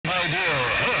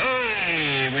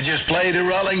We just played the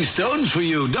Rolling Stones for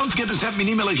you. Don't forget to send me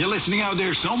an email if you're listening out there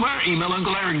somewhere. Email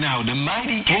Uncle Eric now, the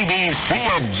Mighty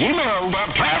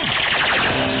KBC@gmail.com.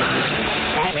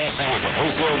 KBC is a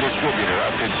wholesale distributor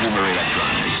of consumer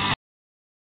electronics.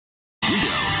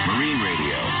 Marine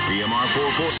Radio, PMR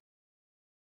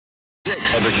 446,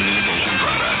 other communication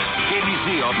products.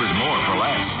 KBC offers more for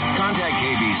less. Contact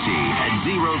KBC at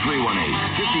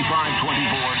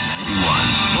 0318-5524-91.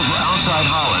 Or for outside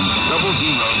Holland,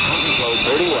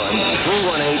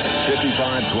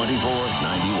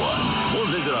 00-24-31-318-5524-91. Or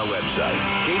visit our website,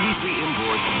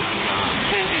 kbcimports.com.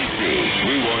 KBC,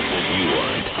 we want what you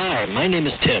want. Hi, my name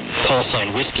is Tim, call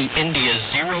sign Whiskey India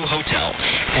Zero Hotel,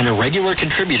 and a regular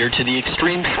contributor to the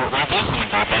Extreme Short Rap Listening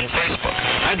Group on Facebook.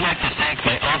 I'd like to thank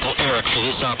my Uncle Eric for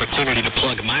this opportunity to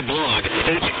plug my blog,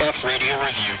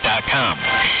 hfradioreview.com.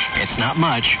 It's not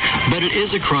much, but it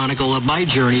is a chronicle of my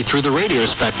journey through the radio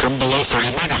spectrum below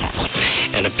 30 megahertz.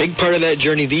 And a big part of that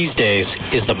journey these days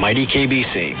is the Mighty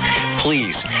KBC.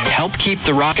 Please help keep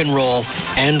the rock and roll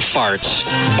and farts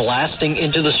blasting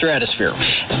into the stratosphere,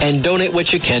 and donate what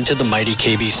you can to the Mighty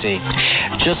KBC.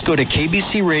 Just go to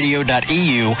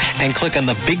kbcradio.eu and click on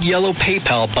the big yellow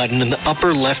PayPal button in the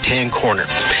upper left-hand corner.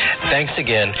 Thanks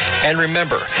again, and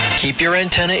remember, keep your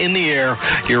antenna in the air,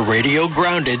 your radio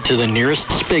grounded to the nearest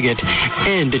spigot,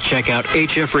 and to check out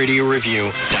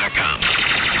hfradioreview.com.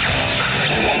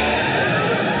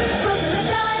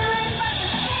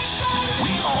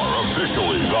 We are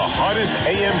officially the hottest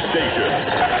AM station.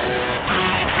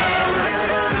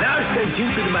 Now stay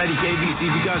tuned to the Mighty KBC,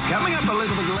 because coming up a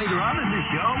little bit later on in the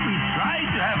show, we tried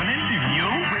to have an interview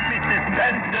with Mr.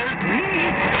 Spencer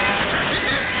Smith.